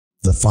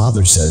The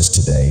Father says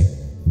today,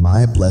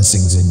 my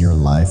blessings in your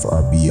life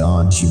are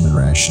beyond human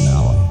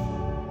rationality.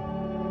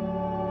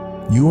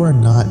 You are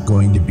not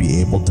going to be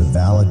able to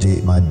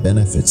validate my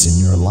benefits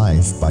in your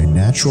life by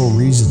natural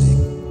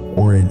reasoning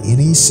or in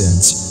any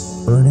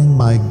sense earning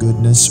my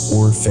goodness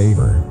or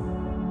favor.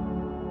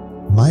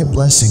 My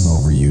blessing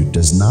over you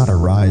does not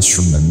arise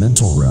from the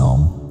mental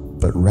realm,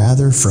 but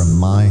rather from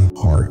my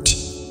heart.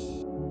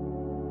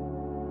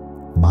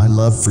 My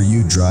love for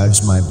you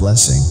drives my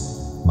blessing,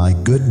 my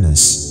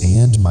goodness,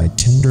 and my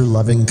tender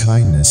loving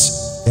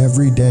kindness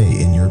every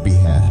day in your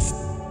behalf.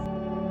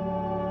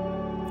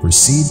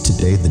 Receive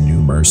today the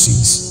new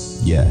mercies,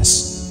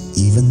 yes,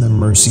 even the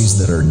mercies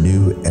that are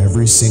new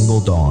every single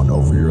dawn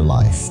over your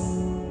life.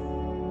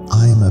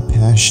 I am a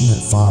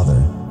passionate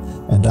Father,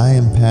 and I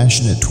am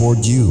passionate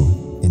toward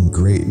you in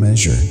great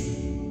measure.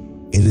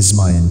 It is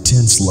my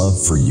intense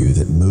love for you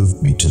that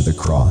moved me to the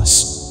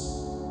cross.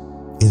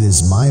 It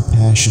is my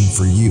passion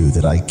for you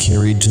that I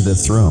carried to the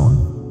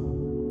throne.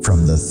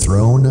 From the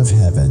throne of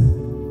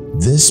heaven,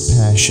 this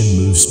passion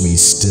moves me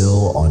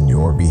still on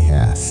your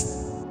behalf.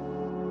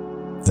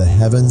 The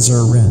heavens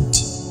are rent,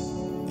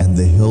 and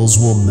the hills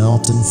will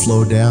melt and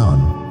flow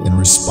down in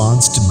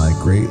response to my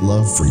great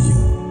love for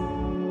you.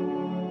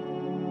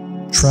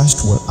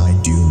 Trust what I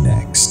do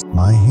next.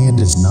 My hand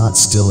is not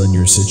still in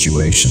your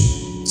situation,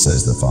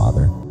 says the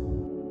Father.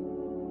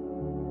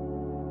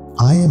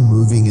 I am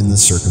moving in the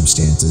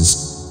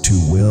circumstances to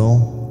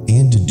will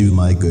and to do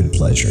my good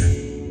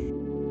pleasure.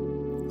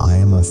 I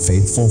am a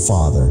faithful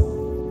Father,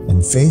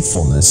 and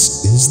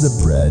faithfulness is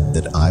the bread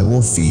that I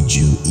will feed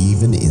you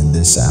even in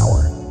this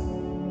hour.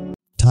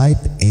 Type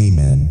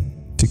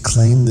Amen to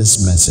claim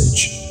this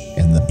message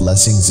and the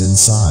blessings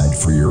inside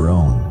for your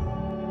own.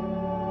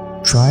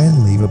 Try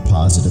and leave a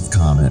positive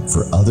comment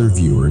for other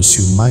viewers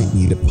who might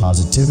need a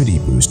positivity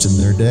boost in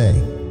their day.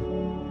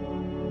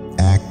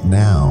 Act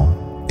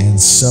now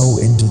and sow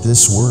into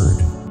this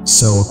word.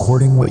 Sow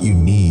according what you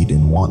need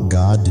and want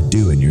God to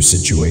do in your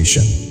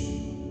situation.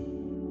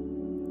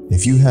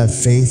 If you have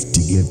faith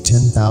to give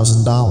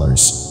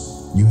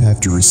 $10,000, you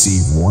have to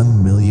receive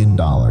 $1 million.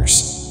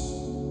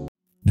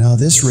 Now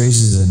this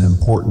raises an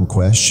important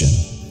question.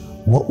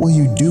 What will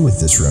you do with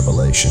this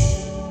revelation?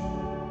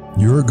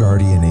 Your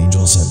guardian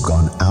angels have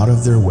gone out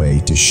of their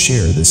way to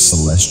share this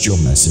celestial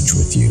message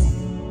with you.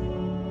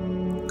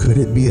 Could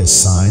it be a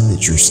sign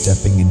that you're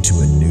stepping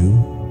into a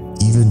new,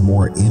 even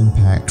more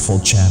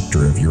impactful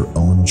chapter of your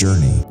own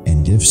journey?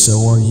 And if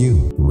so, are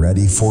you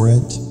ready for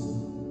it?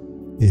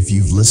 If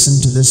you've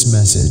listened to this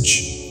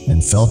message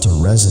and felt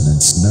a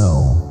resonance,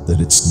 know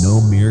that it's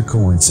no mere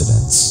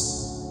coincidence.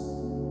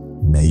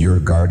 May your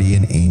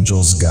guardian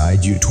angels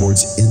guide you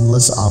towards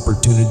endless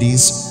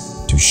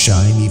opportunities to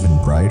shine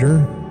even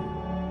brighter.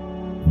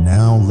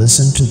 Now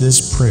listen to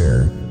this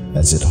prayer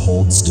as it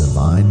holds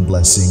divine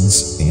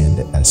blessings and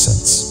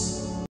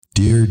essence.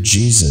 Dear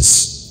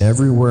Jesus,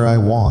 everywhere I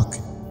walk,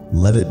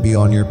 let it be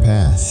on your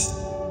path.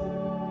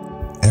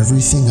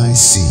 Everything I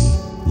see,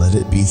 let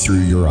it be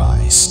through your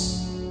eyes.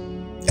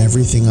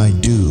 Everything I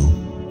do,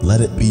 let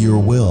it be your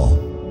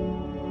will.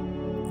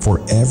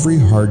 For every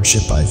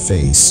hardship I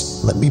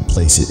face, let me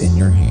place it in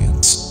your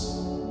hands.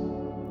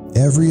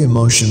 Every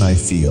emotion I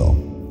feel,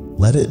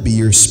 let it be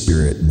your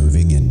Spirit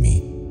moving in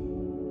me.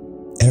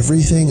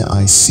 Everything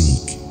I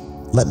seek,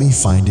 let me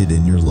find it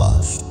in your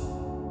love.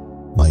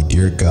 My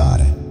dear God,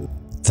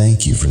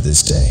 thank you for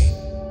this day.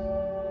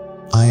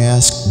 I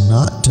ask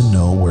not to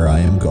know where I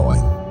am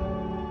going,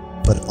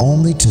 but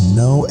only to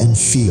know and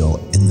feel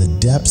in the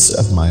depths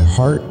of my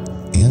heart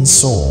and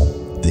soul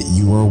that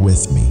you are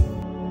with me,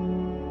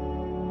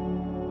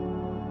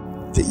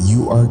 that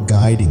you are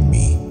guiding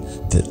me,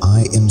 that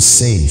I am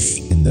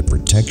safe in the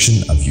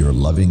protection of your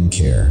loving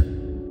care.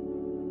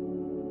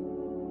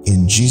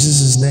 In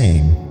Jesus'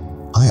 name,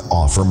 I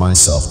offer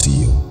myself to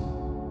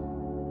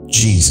you.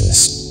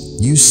 Jesus,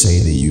 you say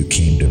that you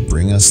came to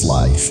bring us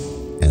life,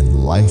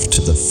 and life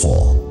to the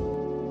full.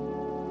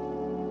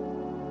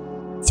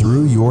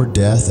 Through your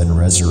death and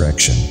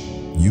resurrection,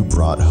 you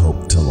brought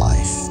hope to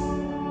life.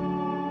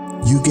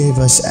 You gave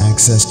us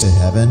access to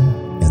heaven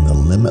and the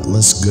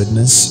limitless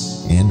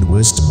goodness and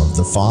wisdom of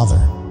the Father.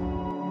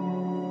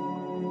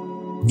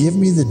 Give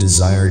me the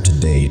desire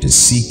today to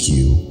seek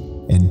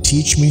you and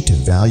teach me to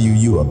value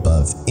you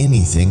above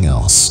anything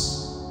else.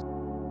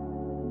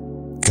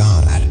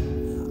 God,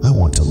 I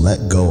want to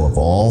let go of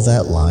all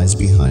that lies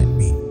behind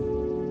me.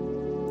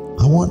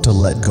 I want to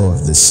let go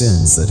of the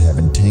sins that have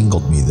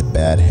entangled me, the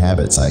bad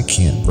habits I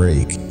can't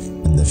break,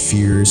 and the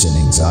fears and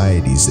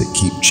anxieties that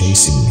keep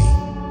chasing me.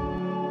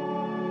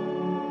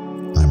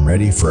 I'm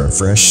ready for a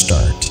fresh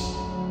start.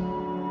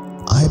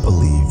 I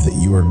believe that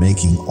you are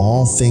making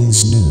all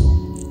things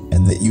new,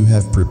 and that you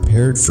have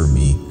prepared for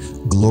me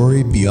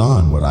glory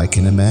beyond what I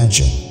can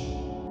imagine.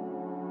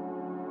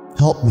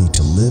 Help me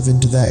to live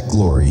into that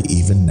glory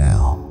even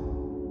now.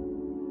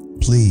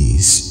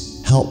 Please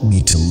help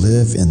me to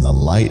live in the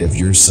light of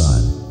your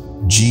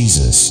Son,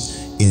 Jesus,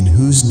 in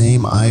whose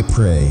name I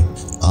pray.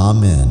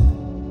 Amen.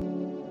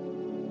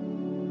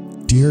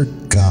 Dear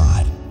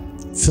God,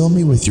 Fill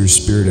me with your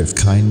spirit of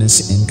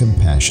kindness and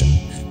compassion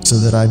so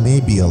that I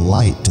may be a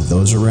light to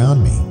those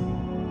around me.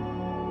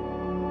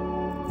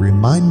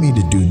 Remind me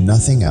to do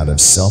nothing out of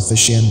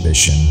selfish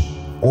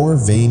ambition or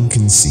vain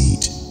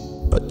conceit,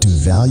 but to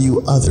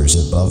value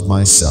others above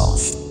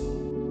myself.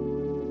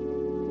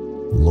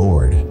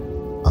 Lord,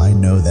 I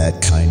know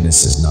that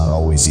kindness is not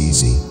always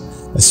easy,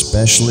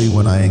 especially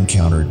when I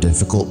encounter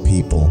difficult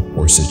people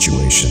or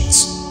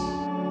situations.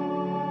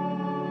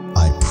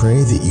 I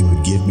pray that you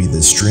would give me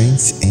the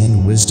strength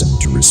and wisdom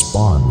to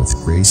respond with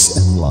grace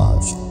and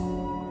love.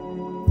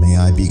 May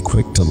I be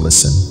quick to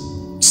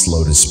listen,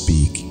 slow to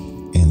speak,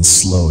 and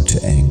slow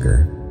to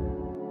anger.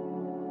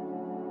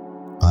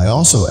 I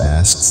also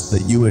ask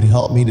that you would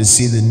help me to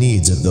see the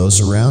needs of those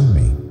around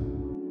me.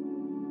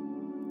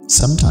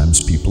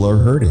 Sometimes people are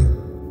hurting,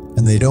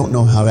 and they don't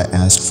know how to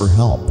ask for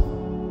help.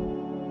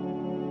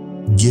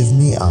 Give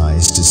me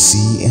eyes to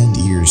see and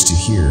ears to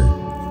hear,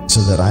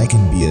 so that I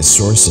can be a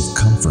source of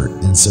comfort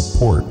and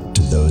support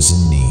to those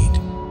in need.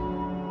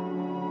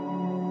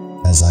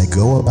 As I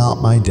go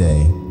about my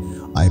day,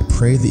 I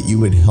pray that you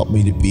would help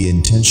me to be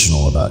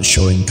intentional about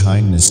showing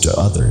kindness to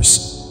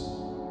others.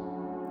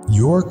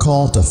 You're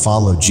called to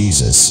follow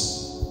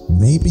Jesus.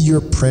 Maybe you're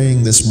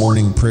praying this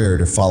morning prayer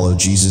to follow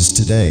Jesus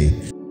today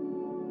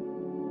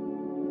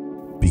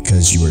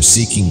because you are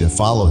seeking to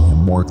follow him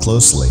more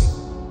closely.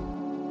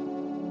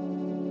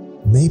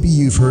 Maybe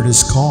you've heard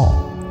his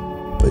call,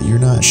 but you're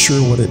not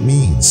sure what it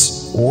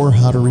means or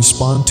how to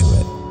respond to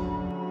it.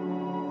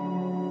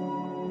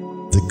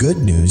 The good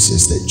news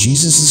is that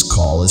Jesus'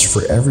 call is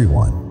for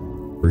everyone,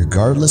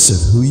 regardless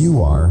of who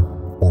you are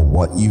or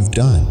what you've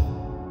done.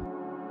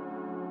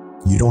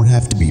 You don't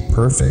have to be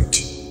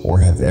perfect or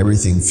have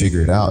everything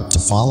figured out to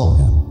follow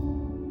him.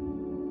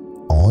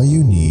 All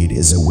you need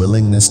is a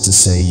willingness to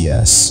say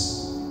yes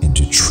and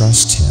to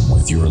trust him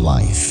with your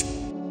life.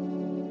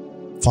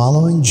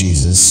 Following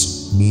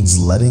Jesus means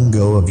letting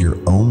go of your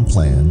own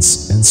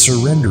plans and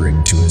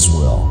surrendering to his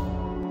will.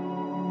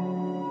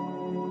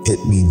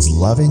 It means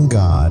loving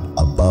God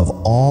above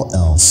all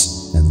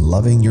else and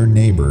loving your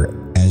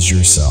neighbor as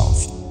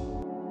yourself.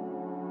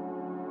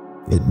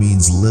 It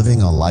means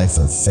living a life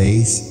of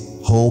faith,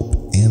 hope,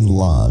 and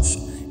love,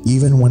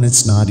 even when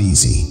it's not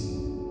easy.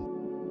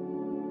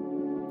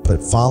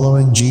 But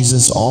following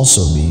Jesus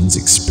also means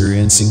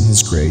experiencing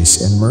his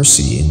grace and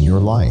mercy in your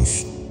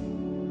life.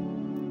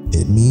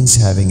 It means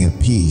having a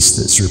peace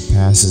that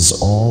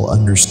surpasses all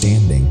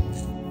understanding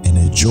and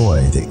a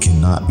joy that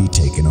cannot be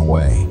taken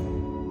away.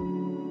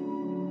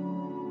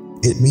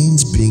 It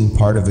means being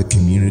part of a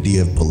community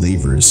of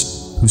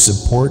believers who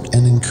support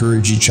and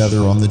encourage each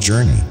other on the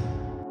journey.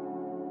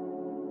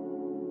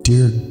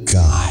 Dear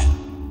God,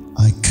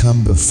 I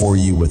come before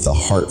you with a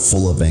heart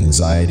full of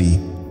anxiety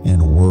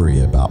and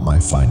worry about my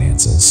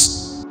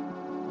finances.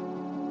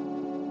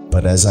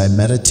 But as I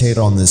meditate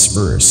on this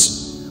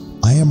verse,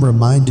 I am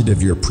reminded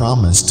of your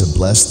promise to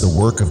bless the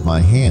work of my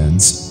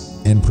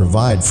hands and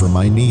provide for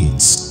my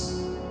needs.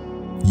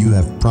 You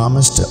have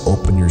promised to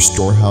open your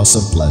storehouse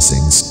of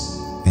blessings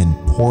and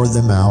pour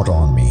them out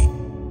on me.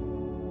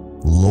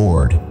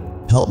 Lord,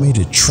 help me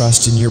to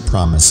trust in your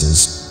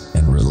promises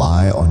and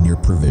rely on your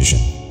provision.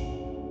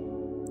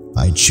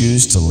 I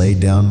choose to lay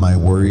down my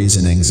worries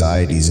and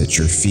anxieties at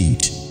your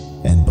feet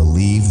and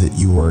believe that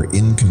you are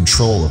in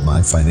control of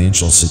my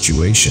financial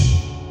situation.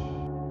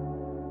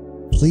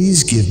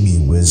 Please give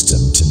me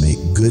wisdom to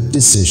make good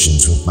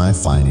decisions with my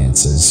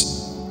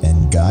finances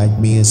and guide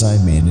me as I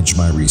manage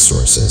my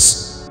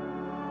resources.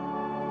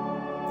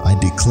 I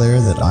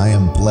declare that I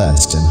am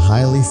blessed and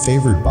highly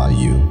favored by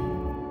you,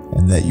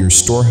 and that your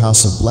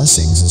storehouse of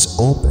blessings is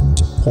open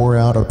to pour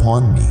out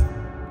upon me.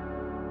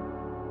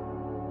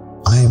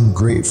 I am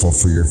grateful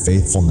for your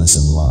faithfulness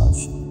and love,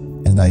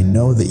 and I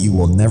know that you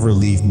will never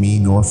leave me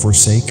nor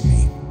forsake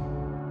me.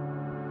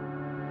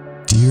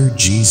 Dear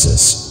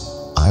Jesus,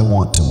 I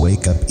want to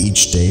wake up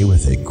each day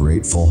with a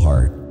grateful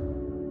heart.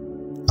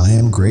 I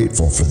am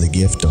grateful for the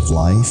gift of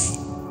life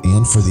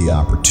and for the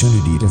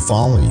opportunity to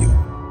follow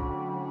you.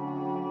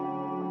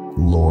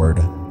 Lord,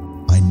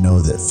 I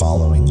know that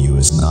following you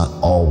is not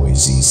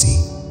always easy.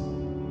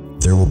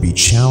 There will be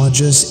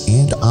challenges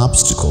and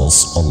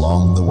obstacles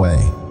along the way.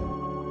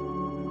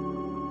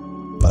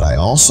 But I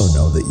also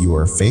know that you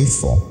are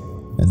faithful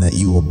and that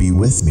you will be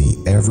with me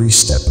every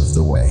step of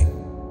the way.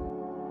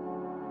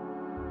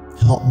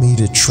 Help me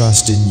to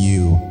trust in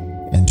you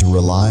and to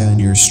rely on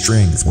your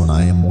strength when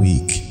I am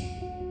weak.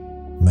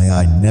 May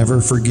I never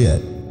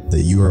forget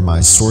that you are my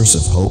source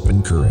of hope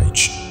and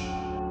courage.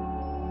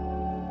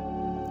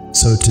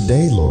 So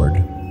today,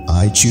 Lord,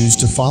 I choose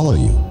to follow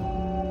you.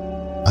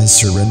 I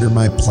surrender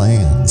my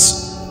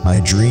plans, my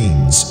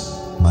dreams,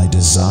 my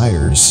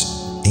desires,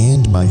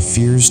 and my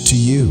fears to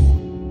you.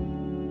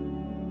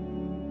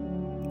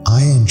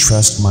 I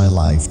entrust my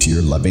life to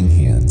your loving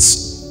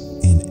hands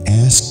and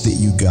ask that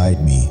you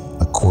guide me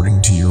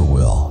according to your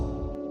will.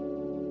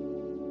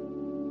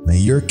 May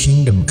your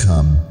kingdom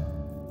come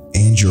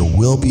and your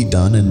will be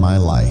done in my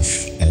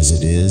life as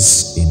it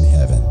is in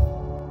heaven.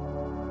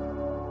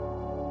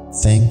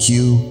 Thank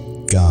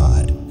you,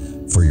 God,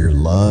 for your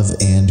love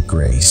and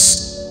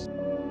grace.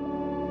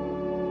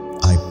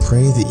 I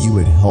pray that you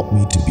would help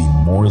me to be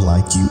more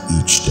like you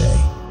each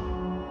day.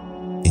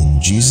 In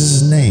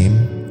Jesus'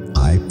 name,